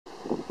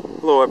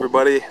Hello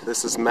everybody,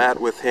 this is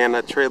Matt with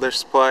Hanna Trailer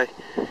Supply,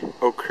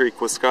 Oak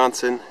Creek,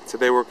 Wisconsin.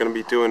 Today we're going to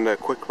be doing a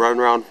quick run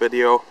around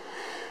video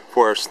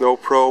for our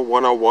SNOPRO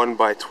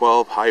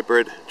 101x12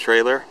 hybrid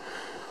trailer.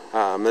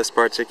 This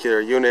particular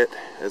unit,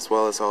 as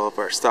well as all of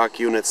our stock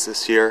units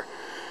this year,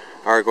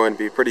 are going to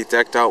be pretty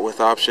decked out with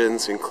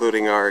options,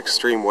 including our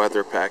extreme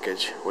weather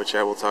package, which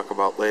I will talk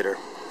about later.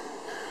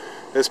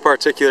 This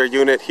particular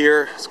unit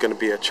here is going to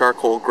be a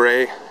charcoal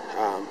gray.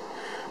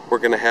 We're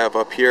going to have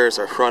up here is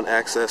our front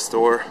access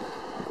door.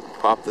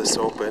 Pop this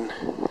open.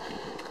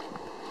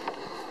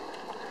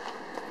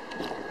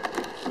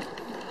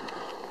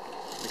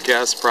 The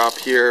gas prop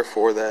here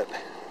for that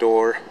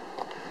door.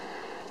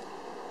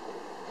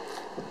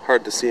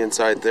 Hard to see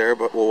inside there,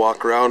 but we'll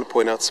walk around and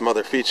point out some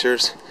other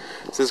features.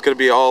 This is going to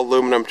be all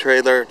aluminum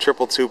trailer,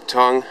 triple tube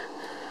tongue.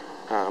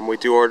 We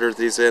do order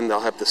these in.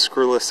 They'll have the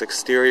screwless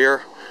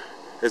exterior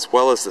as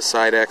well as the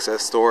side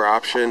access door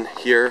option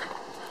here.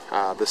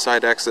 The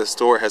side access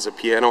door has a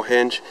piano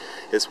hinge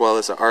as well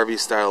as an RV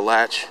style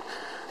latch,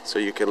 so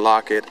you can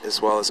lock it as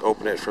well as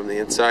open it from the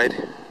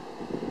inside.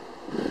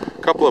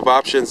 A couple of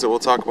options that we'll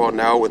talk about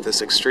now with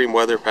this extreme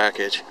weather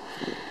package.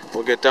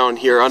 We'll get down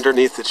here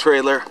underneath the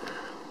trailer.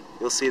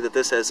 You'll see that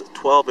this has a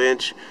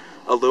 12-inch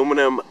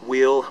aluminum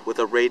wheel with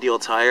a radial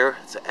tire.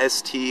 It's a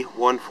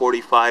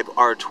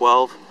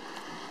ST145R12.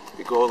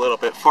 We go a little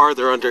bit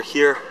farther under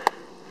here.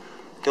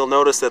 You'll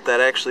notice that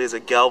that actually is a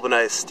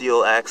galvanized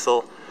steel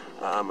axle.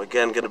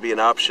 Again, going to be an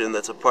option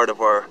that's a part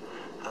of our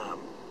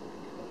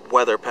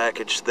weather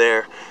package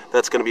there.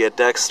 That's going to be a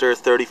Dexter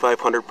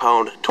 3,500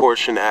 pound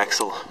torsion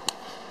axle.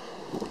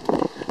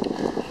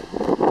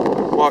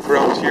 Walk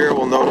around here,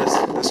 we'll notice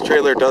this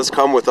trailer does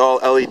come with all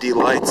LED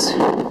lights.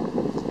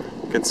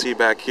 You can see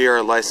back here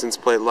a license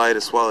plate light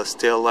as well as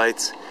tail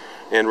lights,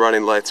 and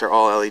running lights are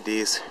all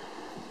LEDs.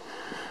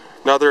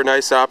 Another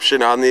nice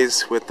option on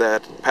these with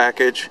that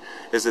package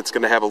is it's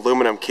going to have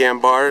aluminum cam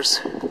bars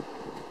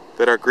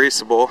that are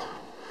greasable.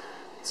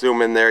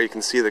 Zoom in there, you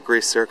can see the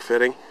grease zerk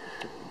fitting,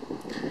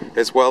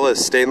 as well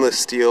as stainless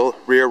steel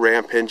rear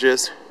ramp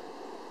hinges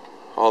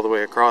all the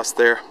way across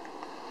there.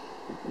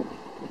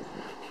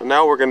 So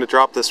now we're going to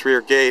drop this rear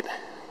gate,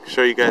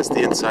 show you guys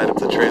the inside of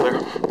the trailer.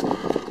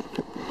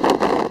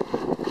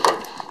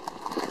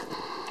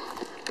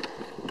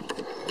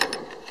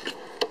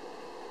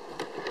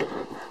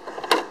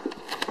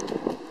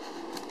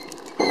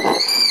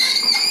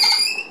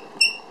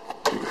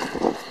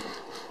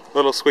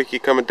 Little squeaky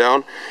coming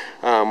down.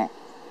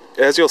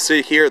 As you'll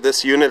see here,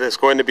 this unit is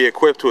going to be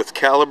equipped with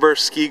caliber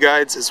ski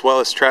guides as well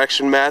as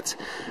traction mats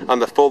on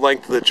the full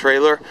length of the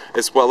trailer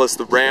as well as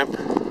the ramp.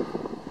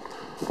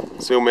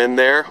 Zoom in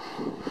there.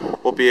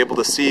 We'll be able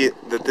to see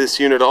that this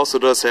unit also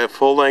does have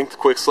full length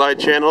quick slide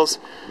channels,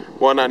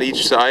 one on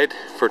each side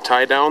for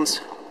tie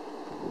downs.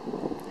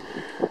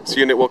 This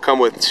unit will come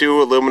with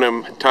 2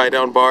 aluminum tie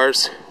down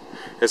bars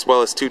as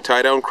well as 2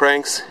 tie down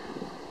cranks.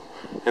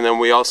 And then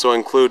we also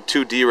include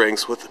 2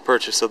 D-rings with the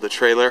purchase of the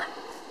trailer.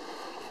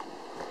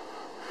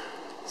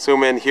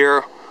 Zoom in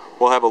here,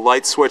 we'll have a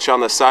light switch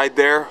on the side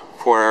there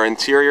for our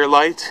interior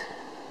light,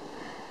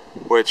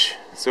 which,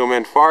 zoom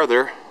in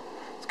farther,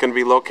 it's going to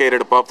be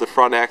located above the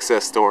front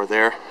access door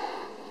there.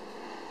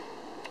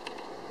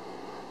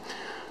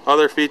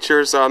 Other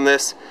features on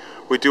this,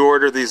 we do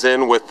order these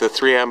in with the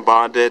 3M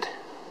bonded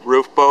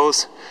roof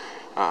bows.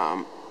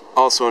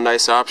 Also a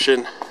nice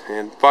option.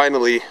 And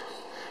finally,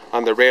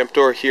 on the ramp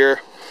door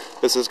here,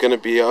 this is going to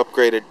be an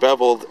upgraded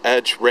beveled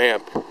edge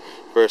ramp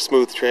for a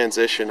smooth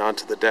transition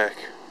onto the deck.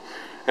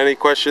 Any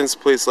questions,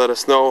 please let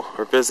us know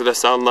or visit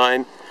us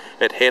online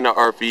at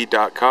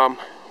hannarv.com.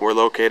 We're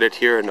located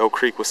here in Oak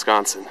Creek,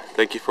 Wisconsin.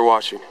 Thank you for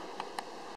watching.